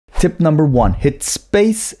Tip number 1, hit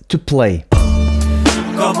space to play.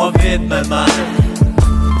 Kom og vibb med meg.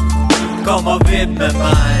 Kom og vibb med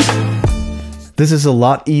meg. This is a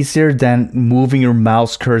lot easier than moving your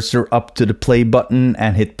mouse cursor up to the play button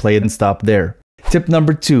and hit play and stop there. Tip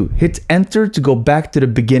number 2, hit enter to go back to the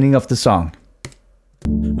beginning of the song.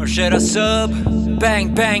 Og kjører sub.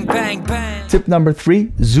 Bang, bang, bang, bang. Tip number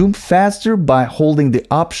 3, zoom faster by holding the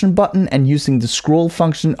option button and using the scroll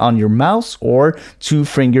function on your mouse or 2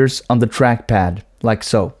 fingers on the trackpad, like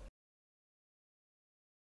so.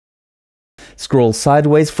 Scroll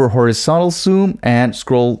sideways for horizontal zoom and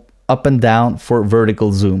scroll up and down for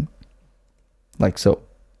vertical zoom, like so.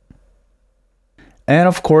 And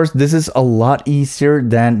of course, this is a lot easier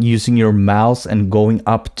than using your mouse and going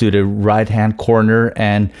up to the right hand corner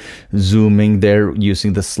and zooming there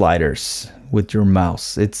using the sliders with your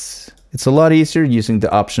mouse. It's a lot easier using the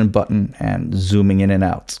option button and zooming in and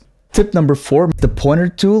out. Tip number 4, the pointer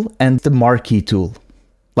tool and the marquee tool,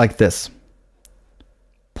 like this.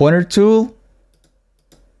 Pointer tool,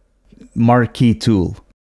 marquee tool.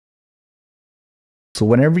 So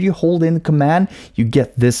whenever you hold in the command, you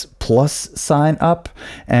get this plus sign up,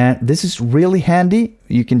 and this is really handy.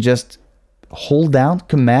 You can just hold down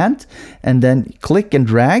command and then click and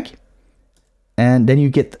drag, and then you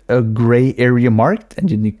get a gray area marked, and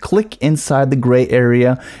then you click inside the gray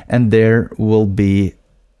area and there will be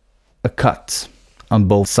a cut on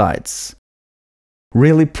both sides.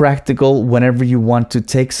 Really practical whenever you want to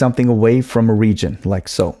take something away from a region, like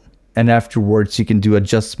so. And afterwards you can do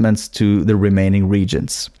adjustments to the remaining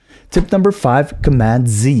regions. Tip number 5, Command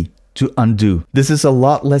Z to undo. This is a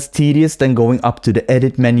lot less tedious than going up to the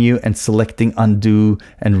edit menu and selecting undo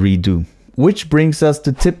and redo. Which brings us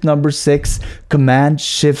to tip number 6, Command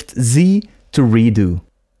Shift Z to redo.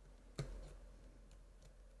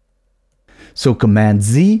 So Command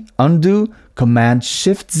Z, undo, Command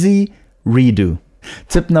Shift Z, redo.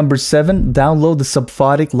 Tip number 7, download the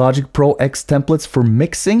Subphotic Logic Pro X templates for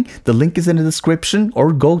mixing. The link is in the description,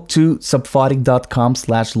 or go to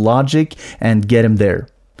subphotic.com/logic and get them there.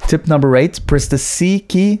 Tip number 8, press the C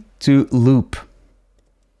key to loop.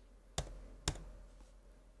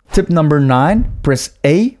 Tip number 9, press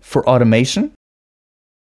A for automation.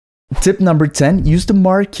 Tip number 10, use the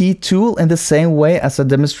marquee tool in the same way as I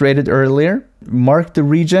demonstrated earlier. Mark the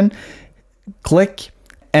region, click,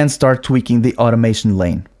 and start tweaking the automation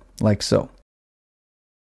lane, like so.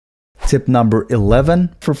 Tip number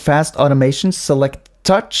 11, for fast automation, select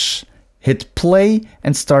touch, hit play,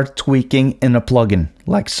 and start tweaking in a plugin,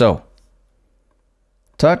 like so.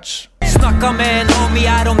 Touch. Snakka med en homie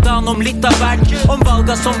her om dagen om litt av hvert. Om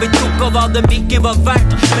valga som vi tok og hva dem ikke var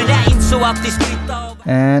verdt. Men jeg innså at de splitta av.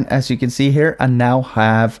 And as you can see here, I now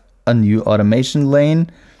have a new automation lane,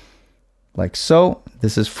 like so.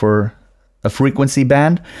 This is for a frequency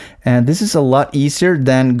band, and this is a lot easier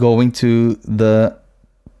than going to the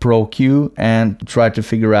Pro Q and try to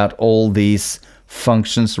figure out all these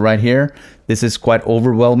functions right here. This is quite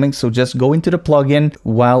overwhelming, so just go into the plugin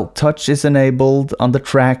while touch is enabled on the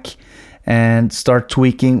track and start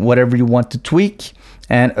tweaking whatever you want to tweak.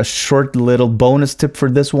 And a short little bonus tip for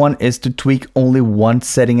this one is to tweak only one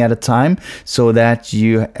setting at a time so that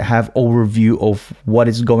you have overview of what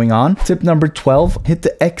is going on. Tip number 12, hit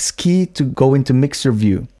the X key to go into mixer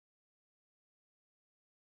view.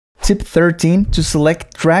 Tip 13, to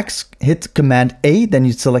select tracks, hit Command A, then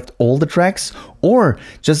you select all the tracks, or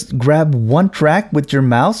just grab one track with your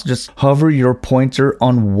mouse, just hover your pointer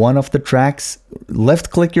on one of the tracks,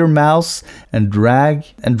 left click your mouse and drag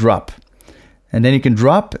and drop. And then you can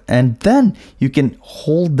drop, and then you can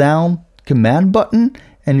hold down command button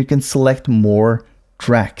and you can select more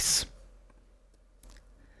tracks.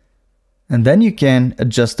 And then you can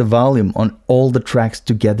adjust the volume on all the tracks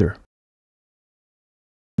together.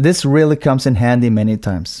 This really comes in handy many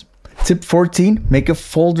times. Tip 14, make a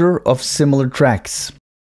folder of similar tracks.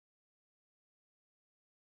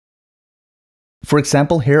 For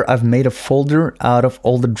example, here I've made a folder out of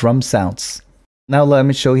all the drum sounds. Now let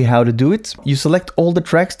me show you how to do it. You select all the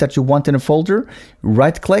tracks that you want in a folder,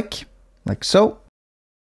 right click, like so.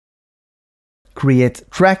 Create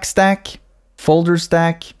track stack, folder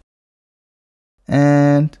stack,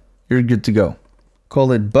 and you're good to go.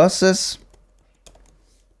 Call it buses,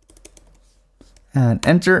 and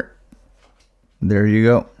enter. There you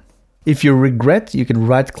go. If you regret, you can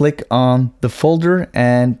right click on the folder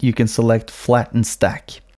and you can select flatten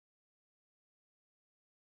stack.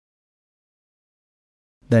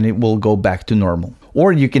 Then it will go back to normal.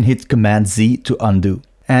 Or you can hit Command Z to undo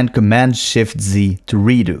and Command Shift Z to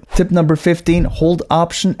redo. Tip number 15, hold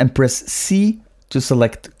Option and press C to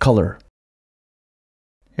select color.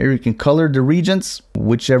 Here you can color the regions,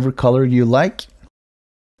 whichever color you like.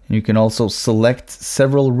 You can also select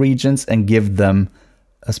several regions and give them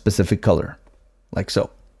a specific color, like so.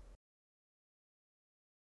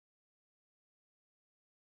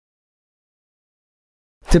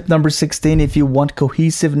 Tip number 16, if you want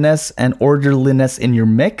cohesiveness and orderliness in your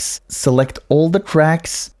mix, select all the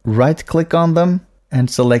tracks, right click on them, and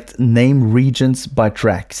select name regions by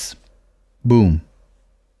tracks. Boom.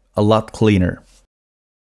 A lot cleaner.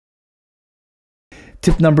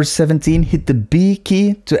 Tip number 17, hit the B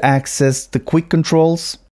key to access the quick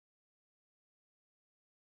controls.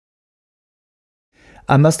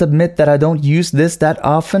 I must admit that I don't use this that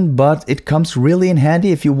often, but it comes really in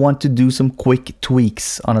handy if you want to do some quick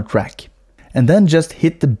tweaks on a track. And then just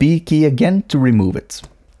hit the B key again to remove it.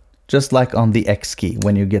 Just like on the X key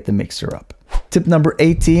when you get the mixer up. Tip number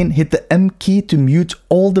 18, hit the M key to mute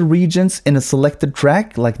all the regions in a selected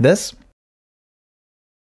track, like this.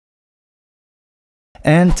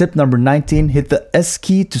 And tip number 19, hit the S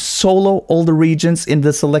key to solo all the regions in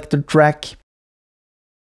the selected track.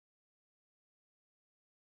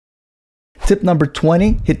 Tip number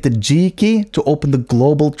 20, hit the G key to open the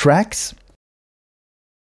global tracks.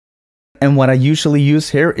 And what I usually use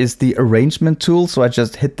here is the arrangement tool, so I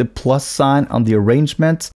just hit the plus sign on the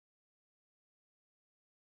arrangement.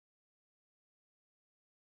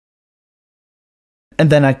 And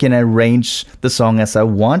then I can arrange the song as I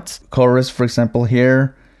want. Chorus, for example,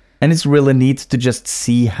 here. And it's really neat to just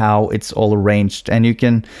see how it's all arranged. And you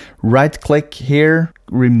can right click here,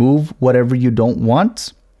 remove whatever you don't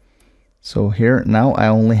want. So here now I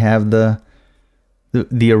only have the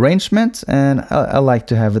arrangement, and I like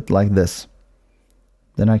to have it like this.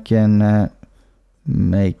 Then I can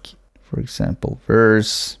make, for example,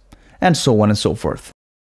 verse, and so on and so forth,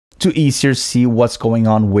 to easier see what's going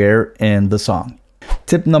on where in the song.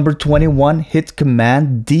 Tip number 21, hit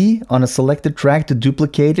Command D on a selected track to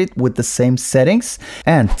duplicate it with the same settings.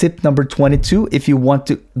 And tip number 22, if you want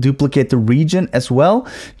to duplicate the region as well,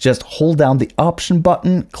 just hold down the Option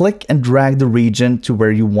button, click and drag the region to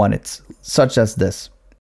where you want it, such as this.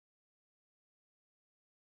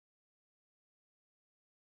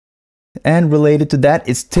 And related to that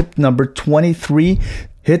is tip number 23,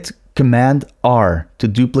 hit Command R to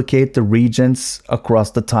duplicate the regions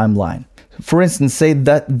across the timeline. For instance, say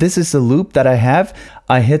that this is a loop that I have.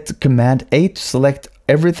 I hit Command A to select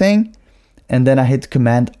everything, and then I hit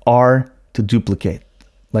Command R to duplicate,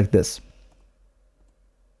 like this.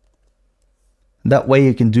 That way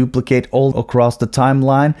you can duplicate all across the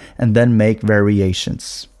timeline and then make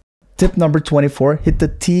variations. Tip number 24, hit the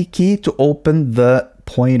T key to open the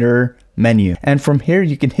pointer menu. And from here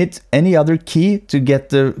you can hit any other key to get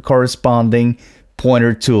the corresponding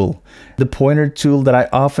pointer tool. The pointer tool that I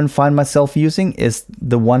often find myself using is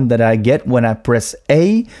the one that I get when I press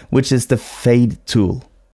A, which is the fade tool.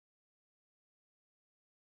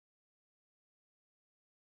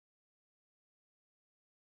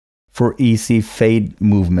 For easy fade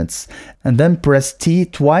movements. And then press T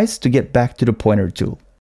twice to get back to the pointer tool.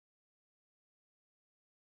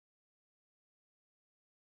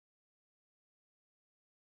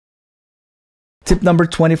 Tip number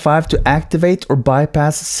 25, to activate or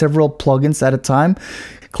bypass several plugins at a time,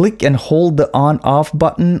 click and hold the on-off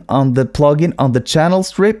button on the plugin on the channel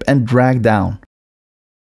strip and drag down.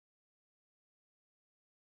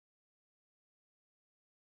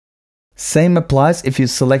 Same applies if you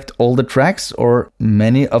select all the tracks or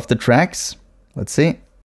many of the tracks. Let's see.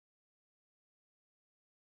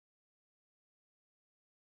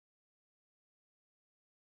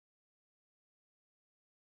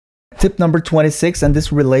 Tip number 26, and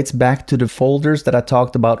this relates back to the folders that I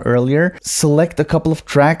talked about earlier. Select a couple of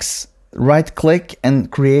tracks, right click and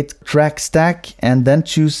create track stack, and then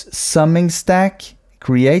choose summing stack,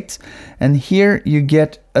 create, and here you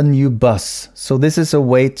get a new bus. So this is a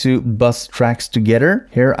way to bus tracks together.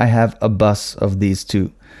 Here I have a bus of these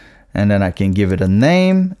two, and then I can give it a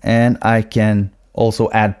name, and I can also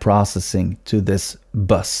add processing to this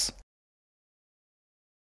bus.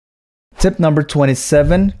 Tip number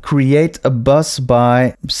 27, create a bus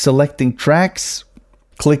by selecting tracks,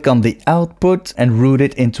 click on the output and route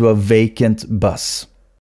it into a vacant bus.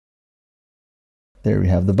 There we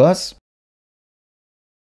have the bus.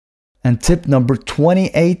 And tip number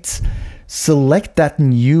 28, select that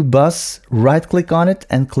new bus, right click on it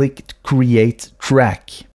and click create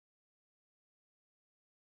track.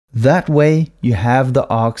 That way you have the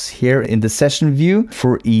aux here in the session view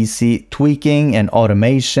for easy tweaking and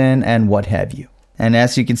automation and what have you. And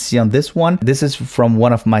as you can see on this one, this is from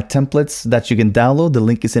one of my templates that you can download. The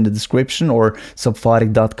link is in the description, or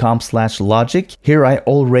subphotic.com/logic. Here I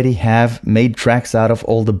already have made tracks out of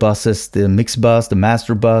all the buses, the mix bus, the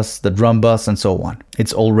master bus, the drum bus, and so on.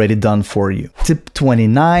 It's already done for you. Tip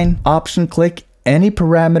 29, option click any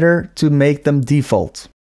parameter to make them default.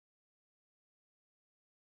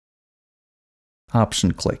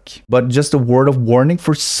 Option click. But just a word of warning,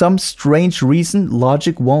 for some strange reason,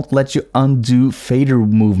 Logic won't let you undo fader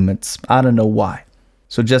movements. I don't know why.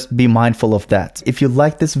 So just be mindful of that. If you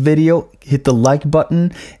like this video, hit the like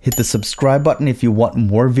button, hit the subscribe button if you want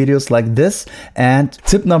more videos like this. And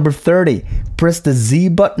tip number 30, press the Z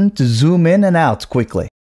button to zoom in and out quickly.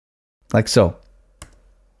 Like so.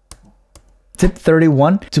 Tip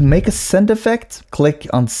 31, to make a send effect, click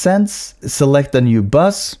on Sends, select a new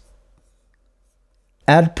bus,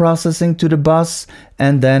 add processing to the bus,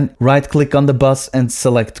 and then right click on the bus and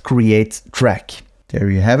select Create Track. There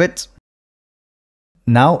you have it.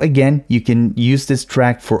 Now again, you can use this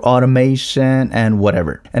track for automation and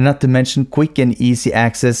whatever. And not to mention quick and easy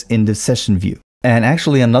access in the session view. And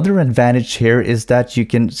actually another advantage here is that you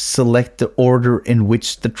can select the order in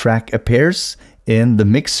which the track appears in the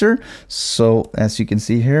mixer. So as you can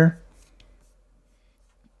see here,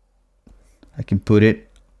 I can put it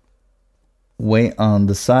way on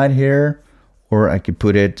the side here, or I could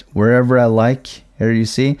put it wherever I like. Here you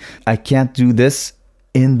see, I can't do this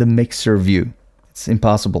in the mixer view. It's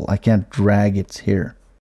impossible. I can't drag it here.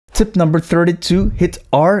 Tip number 32, hit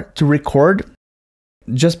R to record.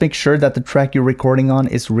 Just make sure that the track you're recording on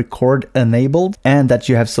is record enabled and that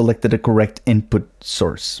you have selected the correct input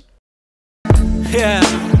source. Yeah.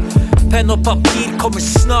 Pen och papper kommer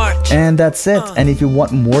snart. And that's it. And if you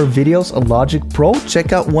want more videos on Logic Pro,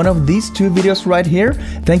 check out one of these two videos right here.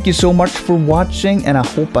 Thank you so much for watching, and I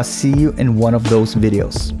hope I see you in one of those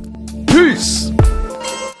videos. Peace!